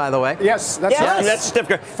Curry, by the way. Yes, that's right. That's Steph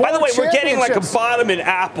Curry. By the way, we're getting like a bottom in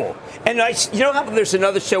Apple. And you know how there's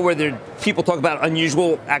another show where people talk about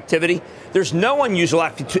unusual activity? There's no unusual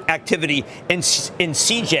activity in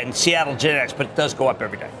CGen, Seattle Genetics, but it does go up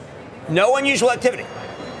every day. No unusual activity.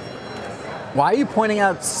 Why are you pointing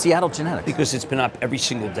out Seattle Genetics? Because it's been up every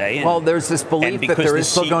single day. Well, there's this belief that there is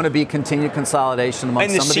still going to be continued consolidation among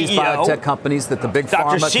some of these biotech companies that the big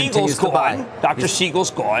pharma continues to buy. Dr.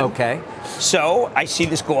 Siegel's gone. Okay. So I see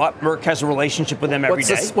this go up. Merck has a relationship with them every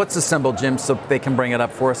day. What's the symbol, Jim, so they can bring it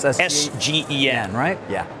up for us? SGEN. Right?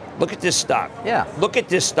 Yeah. Look at this stock. Yeah. Look at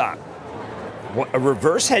this stock. A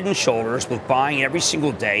reverse head and shoulders with buying every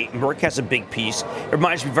single day. Merck has a big piece. It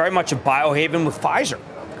reminds me very much of Biohaven with Pfizer.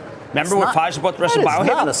 Remember when Pfizer bought the rest of Biohaven? It's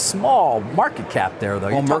not a small market cap there, though.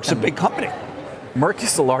 Well, Merck's a big company. Merck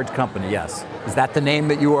is a large company, yes. Is that the name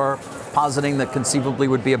that you are positing that conceivably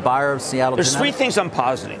would be a buyer of Seattle Genetics? There's three things I'm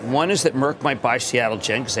positing. One is that Merck might buy Seattle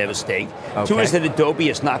Gen because they have a stake. Okay. Two is that Adobe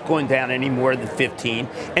is not going down any more than 15.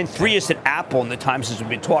 And three is that Apple, in the time since we've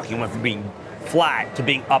been talking, went from being flat to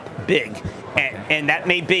being up big. And that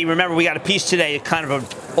may be, remember, we got a piece today, kind of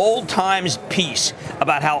an old times piece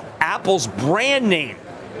about how Apple's brand name,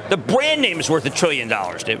 the brand name is worth $1 trillion,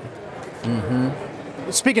 dude.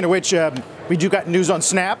 Mm-hmm. Speaking of which, we do got news on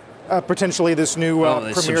Snap. Potentially this new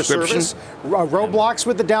premier service. Roblox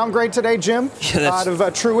with the downgrade today, Jim. Out of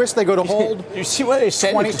Truist, they go to hold. You see what they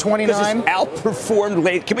said? 2029. It's outperformed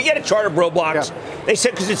lately. Can we get a chart of Roblox? Yeah. They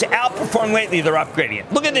said because it's outperformed lately, they're upgrading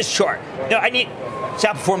it. Look at this chart. No, it's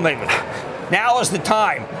outperformed lately. Now is the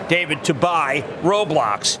time, David, to buy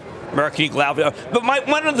Roblox. American Eagle Alpha. But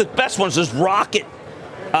one of the best ones is Rocket.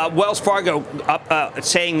 Wells Fargo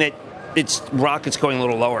saying that Rocket's going a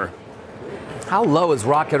little lower. How low has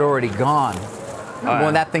Rocket already gone?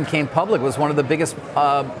 When that thing came public, it was one of the biggest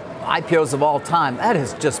IPOs of all time. That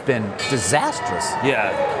has just been disastrous.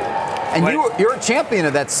 Yeah. And you're a champion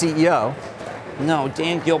of that CEO. No,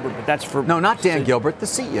 Dan Gilbert, but that's for... No, not Dan Gilbert, the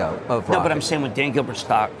CEO of Rocket. No, but I'm saying when Dan Gilbert's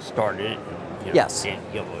stock started, yes. Dan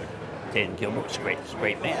Gilbert was great. He's a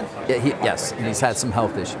great man. Yeah, yes, and he's had some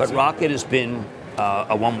health issues. But Rocket has been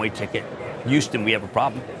a one-way ticket. Houston, we have a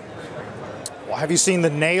problem. Well, have you seen the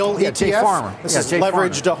Nail ETF? Jay Farmer. This is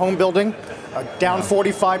leveraged home building, down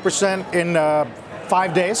 45% in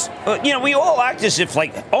 5 days. We all act as if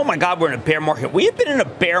oh my God, we're in a bear market. We have been in a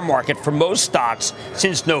bear market for most stocks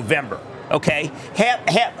since November. Okay,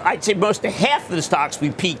 I'd say half of the stocks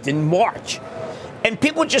we peaked in March, and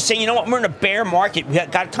people are just saying, you know what, we're in a bear market. We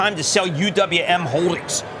got time to sell UWM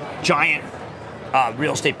Holdings, giant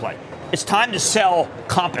real estate play. It's time to sell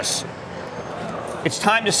Compass. It's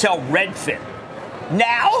time to sell Redfin.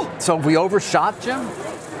 Now? So have we overshot, Jim?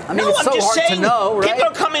 I mean, it's so hard to know, right? People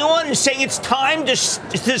are coming on and saying it's time to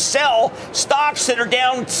sell stocks that are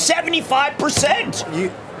down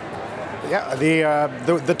 75%.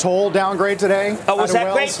 The toll downgrade today. Oh, was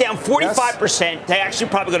that great? Down 45%. Yes. They actually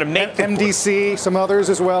probably going to make MDC, some others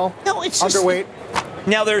as well. No, it's underweight.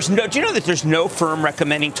 Now, do you know that there's no firm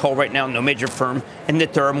recommending toll right now, no major firm, and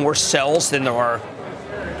that there are more sells than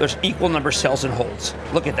there's equal number of sells and holds.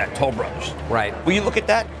 Look at that, Toll Brothers. Right. Will you look at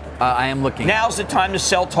that? I am looking. Now's the time to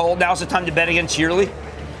sell Toll. Now's the time to bet against Yearly.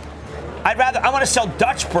 I want to sell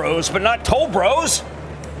Dutch Bros, but not Toll Bros.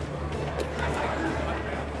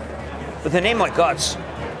 With a name like us,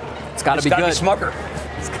 it's got to be good. Be Smucker.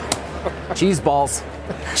 Cheese balls.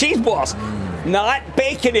 Cheese balls. Not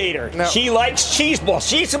Baconator. No. She likes cheese balls.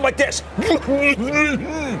 She eats them like this. I'm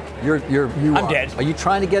dead. Are you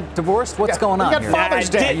trying to get divorced? What's going on here? Father's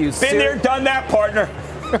Day. Been there, done that, partner.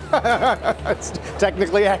 That's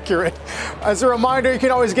technically accurate. As a reminder, you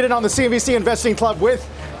can always get in on the CNBC Investing Club with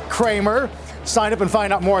Cramer. Sign up and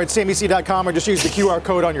find out more at CNBC.com or just use the QR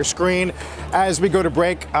code on your screen. As we go to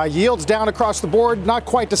break, yields down across the board, not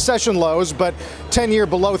quite to session lows, but 10-year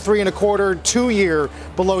below 3.25, 2-year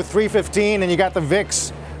below 315, and you got the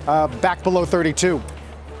VIX back below 32.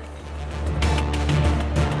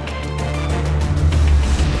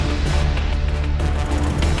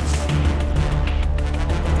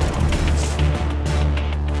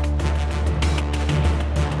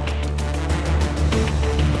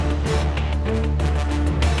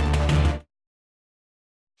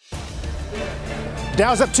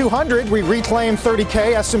 Dow's up 200. We reclaim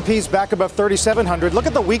 30K. S&P's back above 3,700. Look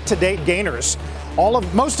at the week-to-date gainers.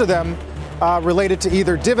 Most of them related to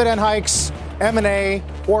either dividend hikes, M&A,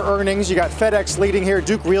 or earnings. You got FedEx leading here.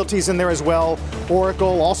 Duke Realty's in there as well.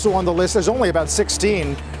 Oracle also on the list. There's only about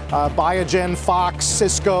 16. Biogen, Fox,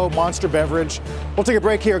 Cisco, Monster Beverage. We'll take a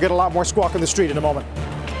break here. Get a lot more Squawk on the Street in a moment.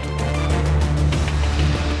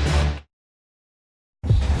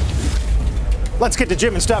 Let's get to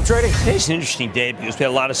Jim and stop trading. Today's an interesting day because we had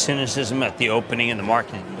a lot of cynicism at the opening and the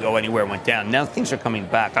market didn't go anywhere, went down. Now things are coming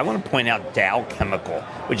back. I want to point out Dow Chemical,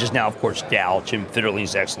 which is now, of course, Dow, Jim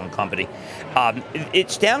Fitterling's excellent company.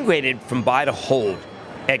 It's downgraded from buy to hold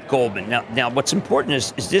at Goldman. Now what's important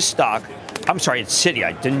is this stock, I'm sorry, it's Citi.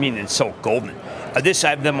 I didn't mean to insult Goldman. I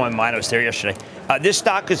have them on mine. I was there yesterday. This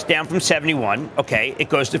stock is down from 71. Okay, it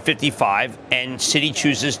goes to 55, and Citi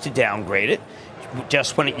chooses to downgrade it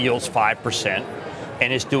just when it yields 5%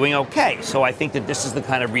 and is doing okay. So I think that this is the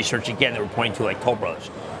kind of research, again, that we're pointing to like Toll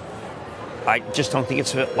Brothers. I just don't think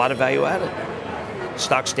it's a lot of value added.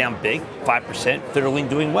 Stock's down big, 5%, Fitterling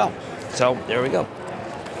doing well. So there we go.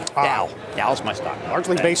 Dow's my stock.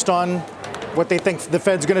 Largely based on what they think the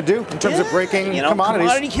Fed's going to do in terms of breaking commodities.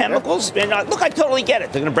 Commodity chemicals. Yeah. And look, I totally get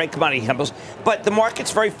it. They're going to break commodity chemicals. But the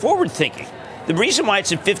market's very forward-thinking. The reason why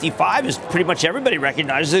it's at 55 is pretty much everybody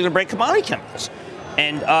recognizes they're going to break commodity chemicals.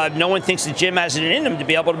 And no one thinks that Jim has it in him to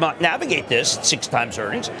be able to navigate this at 6 times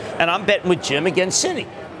earnings. And I'm betting with Jim against Citi.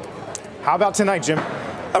 How about tonight, Jim?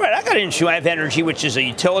 All right, I got an issue. I have energy, which is a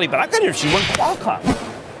utility, but I got an issue with Qualcomm.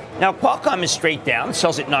 Now, Qualcomm is straight down,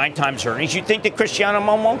 sells at 9 times earnings. You'd think that Cristiano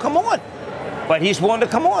won't come on, but he's willing to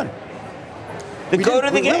come on. We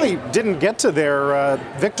really didn't get to their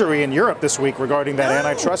victory in Europe this week regarding that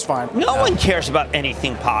antitrust fine. No one cares about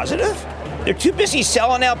anything positive. They're too busy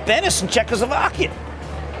selling out Venice and Czechoslovakia.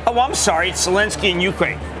 Oh, I'm sorry, it's Zelensky and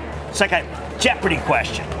Ukraine. It's like a Jeopardy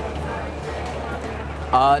question.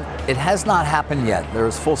 It has not happened yet. There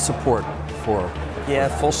is full support for. Yeah,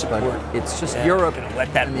 full support. It's just Europe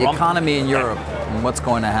and the economy in Europe and what's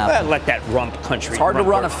going to happen. Let that rump country. It's hard to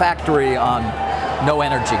run a factory on no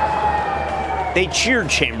energy. They cheered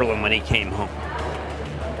Chamberlain when he came home.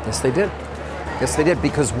 Yes, they did. Yes, they did,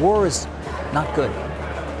 because war is not good.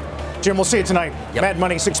 Jim, we'll see you tonight. Yep. Mad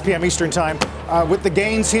Money, 6 p.m. Eastern Time. With the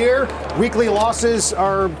gains here, weekly losses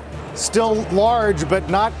are still large, but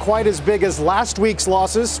not quite as big as last week's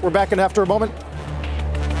losses. We're back in after a moment.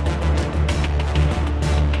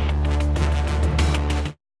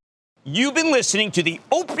 You've been listening to the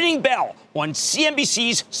opening bell on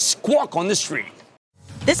CNBC's Squawk on the Street.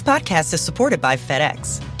 This podcast is supported by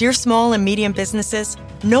FedEx. Dear small and medium businesses,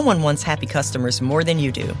 no one wants happy customers more than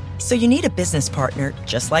you do. So you need a business partner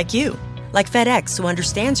just like you. Like FedEx, who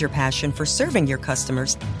understands your passion for serving your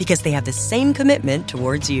customers because they have the same commitment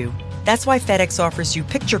towards you. That's why FedEx offers you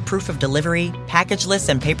picture proof of delivery, packageless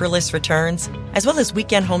and paperless returns, as well as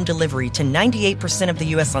weekend home delivery to 98% of the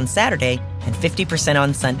U.S. on Saturday and 50%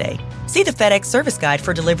 on Sunday. See the FedEx service guide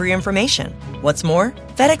for delivery information. What's more,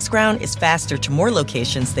 FedEx Ground is faster to more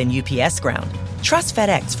locations than UPS Ground. Trust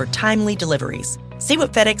FedEx for timely deliveries. See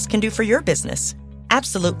what FedEx can do for your business.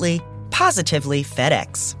 Absolutely, positively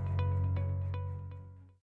FedEx.